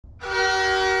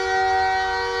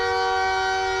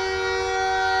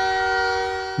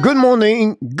Good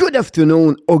morning, good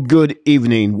afternoon, or good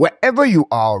evening. Wherever you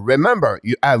are, remember,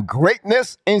 you have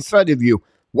greatness inside of you.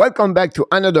 Welcome back to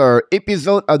another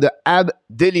episode of the AB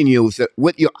Daily News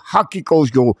with your hockey coach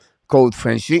called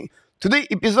FRENCHY. Today,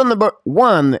 episode number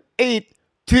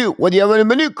 182. What do you have on the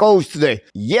menu, coach, today?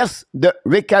 Yes, the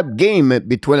recap game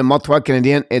between the Montreal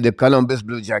Canadiens and the Columbus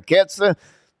Blue Jackets.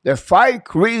 The 5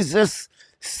 craziest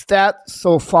stats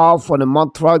so far for the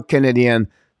Montreal Canadiens.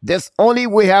 That's only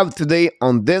we have today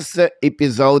on this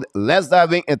episode. Let's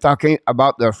dive in and talking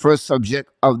about the first subject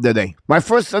of the day. My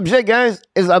first subject, guys,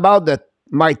 is about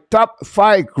my top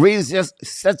 5 craziest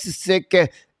statistic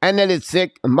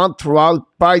analytic Montreal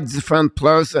by different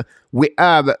players we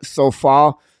have so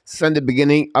far since the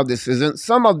beginning of the season.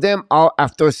 Some of them are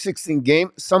after 16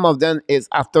 games. Some of them is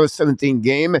after 17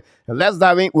 games. Let's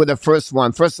dive in with the first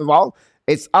one. First of all,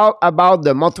 it's all about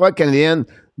the Montreal Canadiens,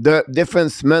 the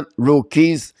defensemen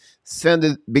rookies since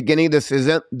the beginning of the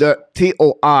season, the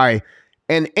TOI.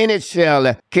 And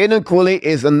NHL, Caden Cooley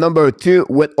is a number 2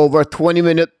 with over 20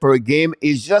 minutes per game.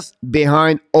 He's just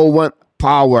behind Owen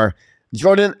Power.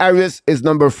 Jordan Harris is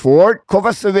number 4.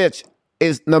 Kovacevic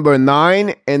is number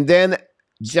 9. And then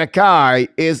Jacky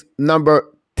is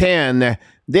number 10.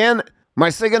 Then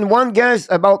my second one, guys,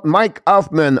 about Mike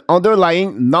Hoffman,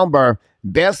 underlying number,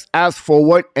 best as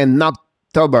forward in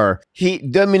October. He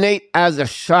dominates as a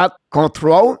shot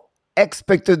control,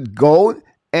 expected goal,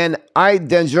 and high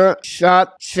danger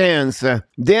shot chance.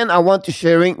 Then I want to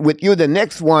sharing with you the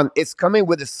next one. It's coming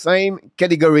with the same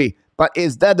category, but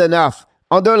is that enough?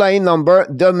 Underlying number,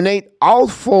 dominate all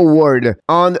forward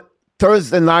on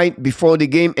Thursday night before the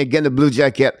game against the Blue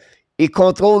Jacket. He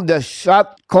controlled the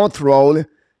shot control,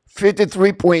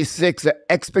 53.6,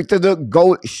 expected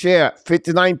goal share,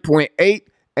 59.8,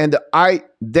 and the high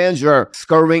danger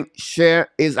scoring share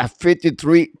is at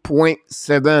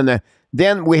 53.7.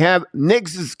 Then we have Nick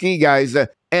Suzuki, guys,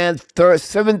 and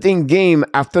 17 game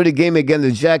after the game against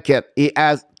the Jacket. He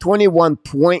has 21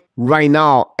 points right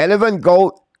now, 11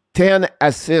 goals, 10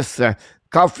 assists.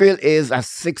 Caulfield is at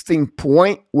 16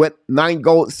 points with 9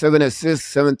 goals, 7 assists,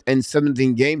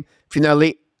 17 games.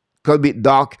 Finally, Kirby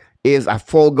Doc is a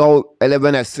 4 goal,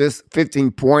 11 assists, 15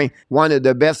 points, one of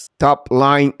the best top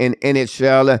line in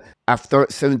NHL after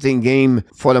 17 games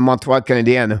for the Montreal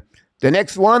Canadiens. The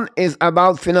next one is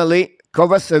about finally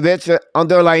Kovacevic,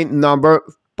 underlying number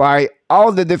by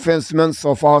all the defensemen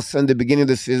so far since the beginning of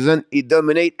the season. He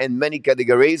dominates in many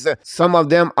categories. Some of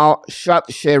them are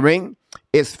shot sharing,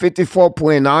 is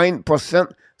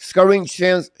 54.9%, scoring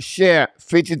chance share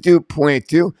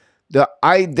 52.2%, the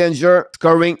high danger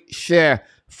scoring share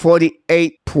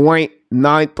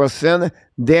 48.9%.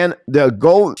 Then the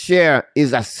goal share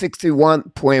is at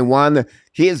 61.1%.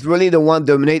 He is really the one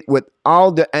dominate with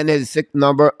all the analytic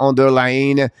number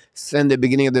underlying since the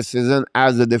beginning of the season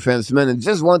as a defenseman. And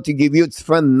just want to give you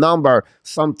different number.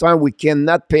 Sometimes we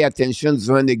cannot pay attention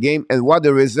during the game, and what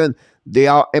the reason they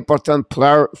are important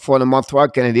player for the Montreal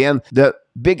Canadiens. The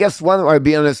biggest one, I'll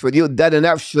be honest with you, that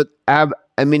enough should have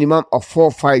a minimum of 4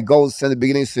 or 5 goals since the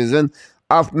beginning of the season.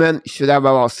 Hoffman should have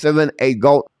about 7-8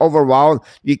 goals overall.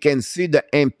 You can see the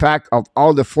impact of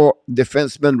all the 4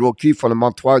 defensemen rookie for the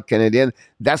Montreal Canadiens.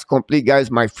 That's complete, guys.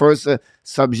 My first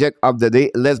subject of the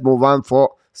day. Let's move on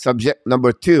for subject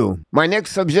number 2. My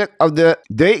next subject of the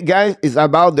day, guys, is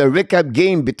about the recap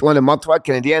game between the Montreal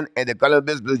Canadiens and the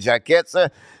Columbus Blue Jackets.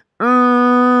 Yep,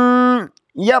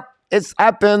 it's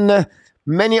happened.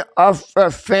 Many of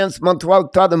fans Montreal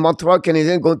thought the Montreal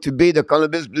Canadiens going to be the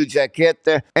Columbus Blue Jacket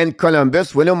and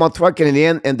Columbus. We know Montreal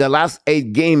Canadiens in the last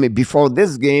 8 games before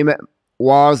this game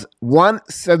was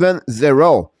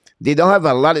 1-7-0. They don't have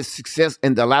a lot of success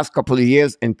in the last couple of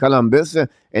years in Columbus. And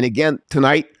again,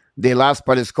 tonight, they lost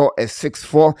by the score at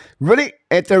 6-4. Really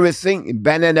interesting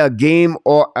banana game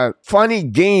or a funny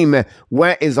game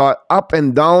where it's up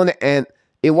and down. And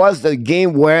it was the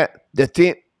game where the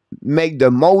team make the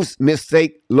most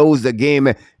mistake, lose the game.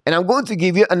 And I'm going to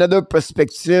give you another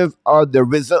perspective of the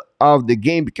result of the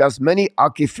game because many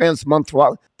hockey fans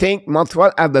Montreal think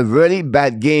Montreal have a really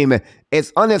bad game.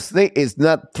 It's honestly, it's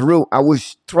not true. I will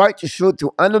try to show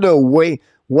to another way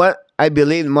what I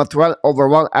believe Montreal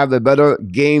overall have a better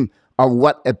game of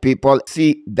what people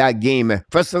see that game.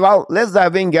 First of all, let's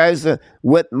dive in, guys,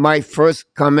 with my first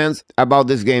comments about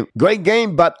this game. Great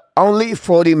game, but only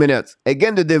 40 minutes.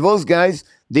 Again, the Devils, guys,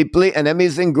 they play an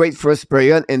amazing, great first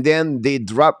period, and then they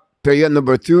drop period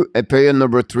number 2 and period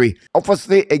number 3.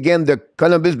 Obviously, again, the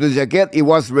Columbus Blue Jacket, it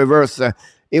was reversed.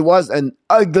 It was an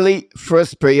ugly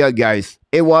first period, guys.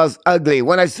 It was ugly.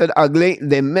 When I said ugly,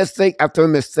 the mistake after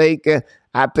mistake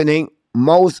happening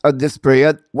most of this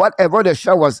period. Whatever the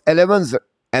shot was 11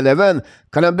 11.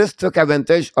 Columbus took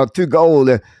advantage of 2 goals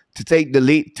to take the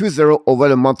lead 2-0 over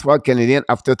the Montreal Canadiens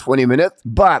after 20 minutes.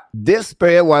 But this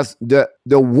period was the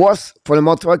worst for the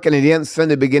Montreal Canadiens since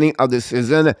the beginning of the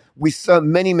season. We saw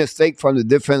many mistakes from the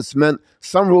defensemen,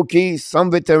 some rookies,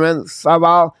 some veterans,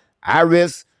 Savard,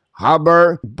 Harris,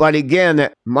 Haber. But again,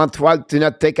 Montreal did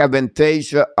not take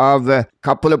advantage of a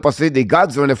couple of possibilities they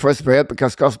got during the first period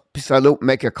because Pissarro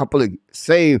make a couple of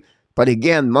saves. But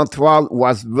again, Montreal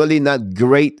was really not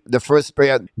great the first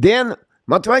period. Then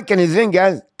Montreal Canadiens,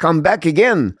 guys, come back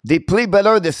again. They play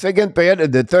better the second period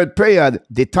and the third period.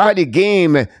 They tied the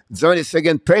game during the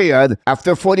second period.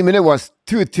 After 40 minutes, was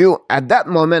 2-2. At that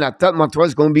moment, I thought Montreal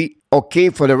was going to be okay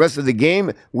for the rest of the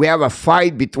game. We have a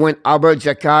fight between Albert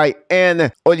Jacquet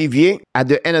and Olivier at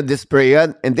the end of this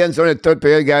period. And then during the third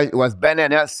period, guys, it was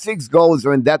banana. 6 goals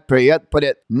during that period. But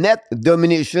a net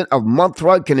domination of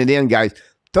Montreal Canadiens, guys.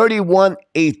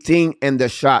 31-18 in the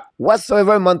shot.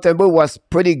 Whatsoever, Montembeault was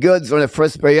pretty good during the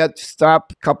first period.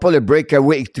 Stop, couple of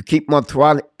breakaway to keep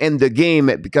Montreal in the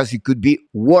game because it could be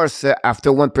worse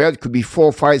after one period. It could be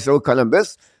 4-5-0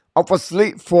 Columbus.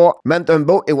 Obviously, for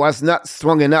Montembeault, it was not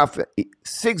strong enough.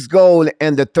 6 goals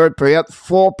in the third period,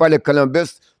 4 by the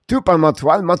Columbus, 2 by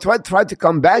Montreal. Montreal tried to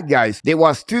come back, guys. They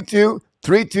was 2-2,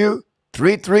 3-2,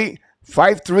 3-3,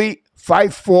 5-3,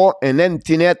 5-4, and then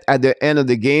Tinet at the end of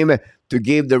the game to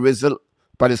give the result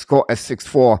by the score at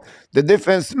 6-4. The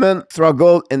defenseman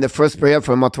struggled in the first period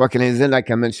for Montreal Canadiens, like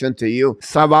I mentioned to you.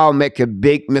 Savard make a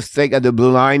big mistake at the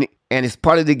blue line, and it's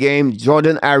part of the game.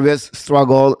 Jordan Harris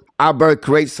struggled. Albert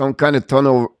creates some kind of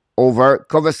turnover.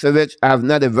 Kovacevic have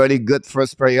not a very good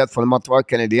first period for the Montreal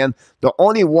Canadiens. The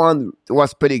only one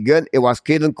was pretty good. It was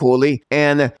Caden Coley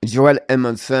and Joel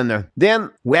Edmondson. Then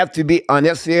we have to be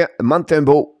honest here.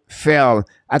 Montembeault fell.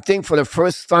 I think for the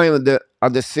first time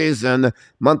of the season,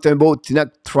 Montembeault did not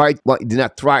try. Well, he did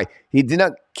not try. He did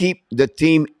not keep the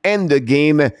team in the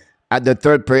game at the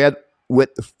third period with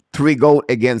 3 goals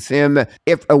against him.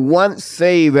 If a one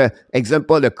save,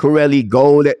 example, the Corelli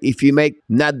goal, if he make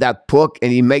not that puck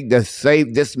and he make the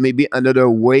save, this may be another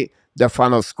way the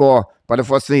final score. But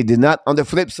unfortunately, he did not. On the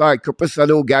flip side,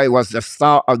 Corpusalo guy was the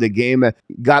star of the game.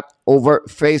 Got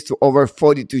faced to over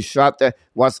 42 shots.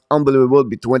 Was unbelievable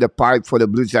between the pipe for the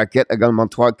Blue Jacket against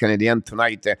Montreal Canadiens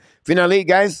tonight. Finally,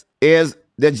 guys, is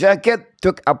the Jacket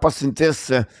took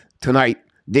opportunities tonight.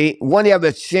 When they have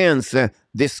a chance,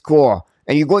 they score.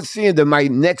 And you go see in my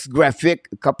next graphic,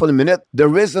 a couple of minutes. The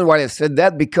reason why I said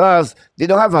that, because they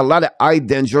don't have a lot of high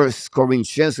danger scoring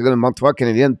chance against Montreal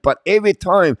Canadiens. But every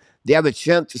time they have a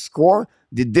chance to score,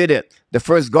 they did it. The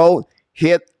first goal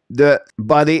hit the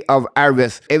body of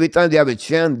Harris. Every time they have a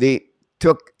chance, they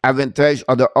took advantage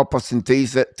of the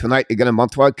opportunities tonight against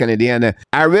Montreal Canadiens.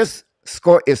 Harris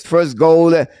scored his first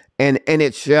goal in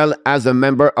NHL as a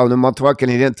member of the Montreal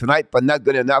Canadiens tonight, but not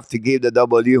good enough to give the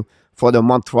W for the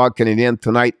Montreal Canadiens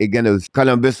tonight against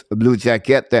Columbus Blue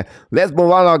Jacket. Let's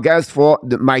move on, guys, for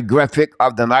my graphic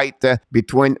of the night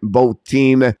between both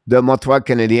teams, the Montreal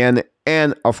Canadiens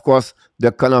and, of course,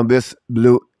 the Columbus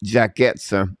Blue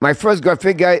Jackets. My first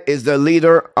graphic, guy, is the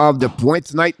leader of the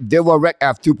points tonight. Devorek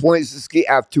have 2 points. Suzuki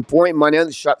have 2 points.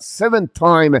 Manian shot 7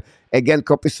 times against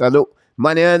Corpusalo.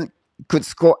 Manian could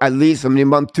score at least a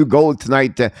minimum 2 goals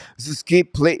tonight. Suzuki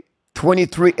played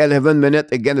 23-11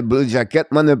 minutes against the Blue Jacket.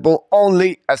 Montembeault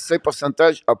only a save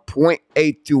percentage of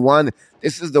 .821.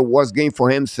 This is the worst game for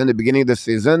him since the beginning of the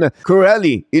season.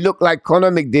 Corelli, he looked like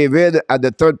Connor McDavid at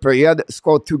the third period.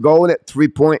 Scored 2 goals, 3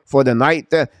 points for the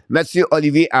night. Mathieu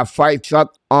Olivier have 5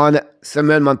 shots on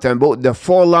Samuel Montembeault. The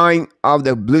 4 line of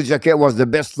the Blue Jacket was the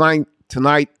best line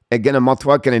tonight against the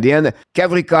Montreal Canadiens.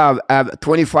 Kavrikov have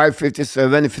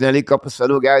 25-57. Finally,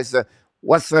 Corpusalo, guys,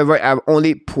 whatsoever have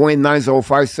only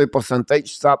 .905 save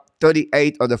percentage. Stop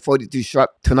 38 of the 42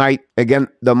 shots tonight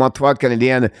against the Montreal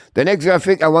Canadiens. The next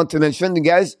graphic I want to mention,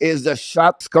 guys, is the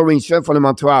shot scoring chance for the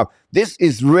Montreal. This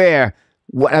is rare.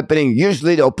 What happening?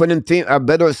 Usually the opponent team have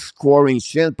better scoring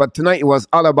chance, but tonight it was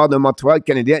all about the Montreal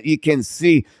Canadiens. You can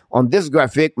see on this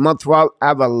graphic, Montreal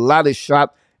have a lot of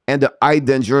shots and the high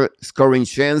danger scoring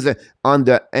chance on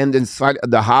the end inside of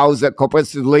the house,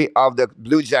 comparatively of the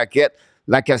Blue Jacket.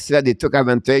 Like I said, they took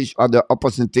advantage of the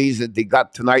opportunities that they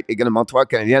got tonight against the Montreal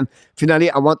Canadiens. Finally,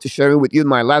 I want to share with you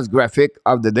my last graphic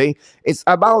of the day. It's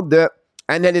about the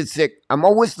analytics. I'm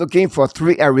always looking for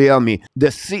 3 areas of me. The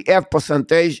CF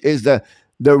percentage is the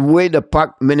way the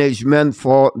puck management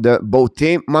for the both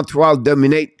team. Montreal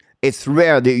dominate. It's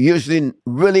rare. They're usually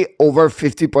really over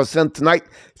 50% tonight.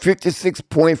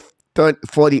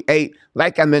 56.48.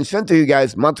 Like I mentioned to you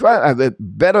guys, Montreal have a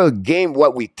better game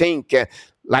what we think.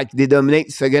 like they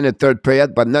dominate second and third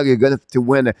period, but now you're going to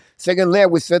win. Secondly, I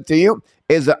we said to you,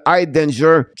 is a high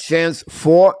danger chance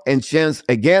for and chance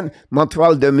again.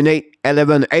 Montreal dominate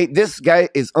 11-8. This guy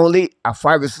is only a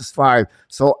 5 versus 5.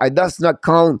 So I does not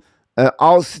count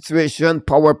all situation,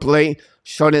 power play,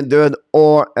 short-ended,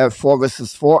 or 4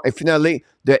 versus 4. And finally,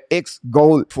 the X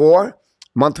goal for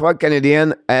Montreal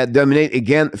Canadiens dominate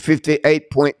again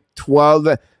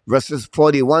 58.12 versus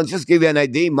 41. Just give you an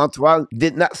idea, Montreal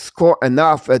did not score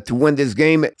enough to win this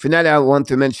game. Finally, I want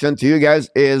to mention to you guys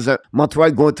is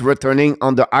Montreal going to returning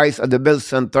on the ice at the Bell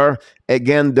Center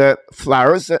against the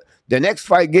Flyers. The next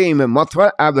 5 games,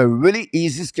 Montreal have a really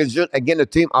easy schedule against the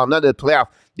team are not the playoff.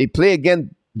 They play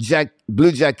again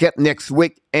Blue Jacket next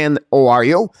week in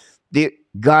Ohio. They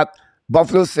got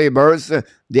Buffalo Sabres,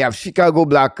 they have Chicago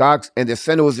Blackhawks, and the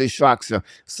San Jose Sharks.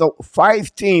 So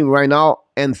 5 teams right now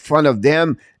in front of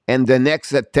them. And the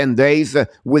next 10 days,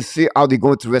 we'll see how they're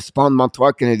going to respond.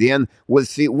 Montreal Canadiens, we'll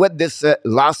see what this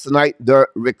last night, their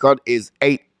record is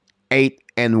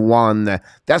 8-1.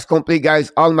 That's complete, guys.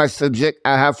 All my subject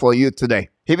I have for you today.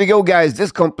 Here we go, guys.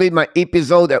 This complete my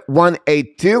episode at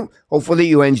 182. Hopefully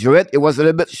you enjoy it. It was a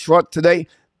little bit short today.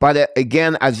 But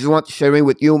again, I just want to share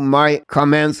with you my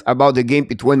comments about the game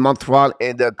between Montreal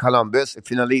and Columbus.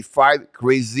 Finally, 5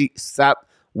 crazy stats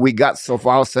we got so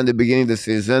far since the beginning of the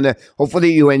season.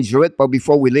 Hopefully you enjoy it. But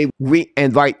before we leave, we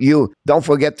invite you. Don't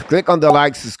forget to click on the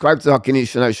like, subscribe to the Hockey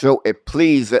Nation Show, and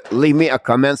please leave me a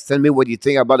comment. Tell me what you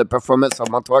think about the performance of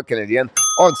Montreal Canadiens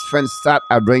or different stat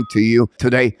I bring to you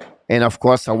today. And of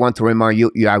course, I want to remind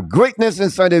you, you have greatness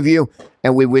inside of you,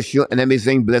 and we wish you an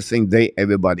amazing, blessing day,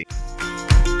 everybody.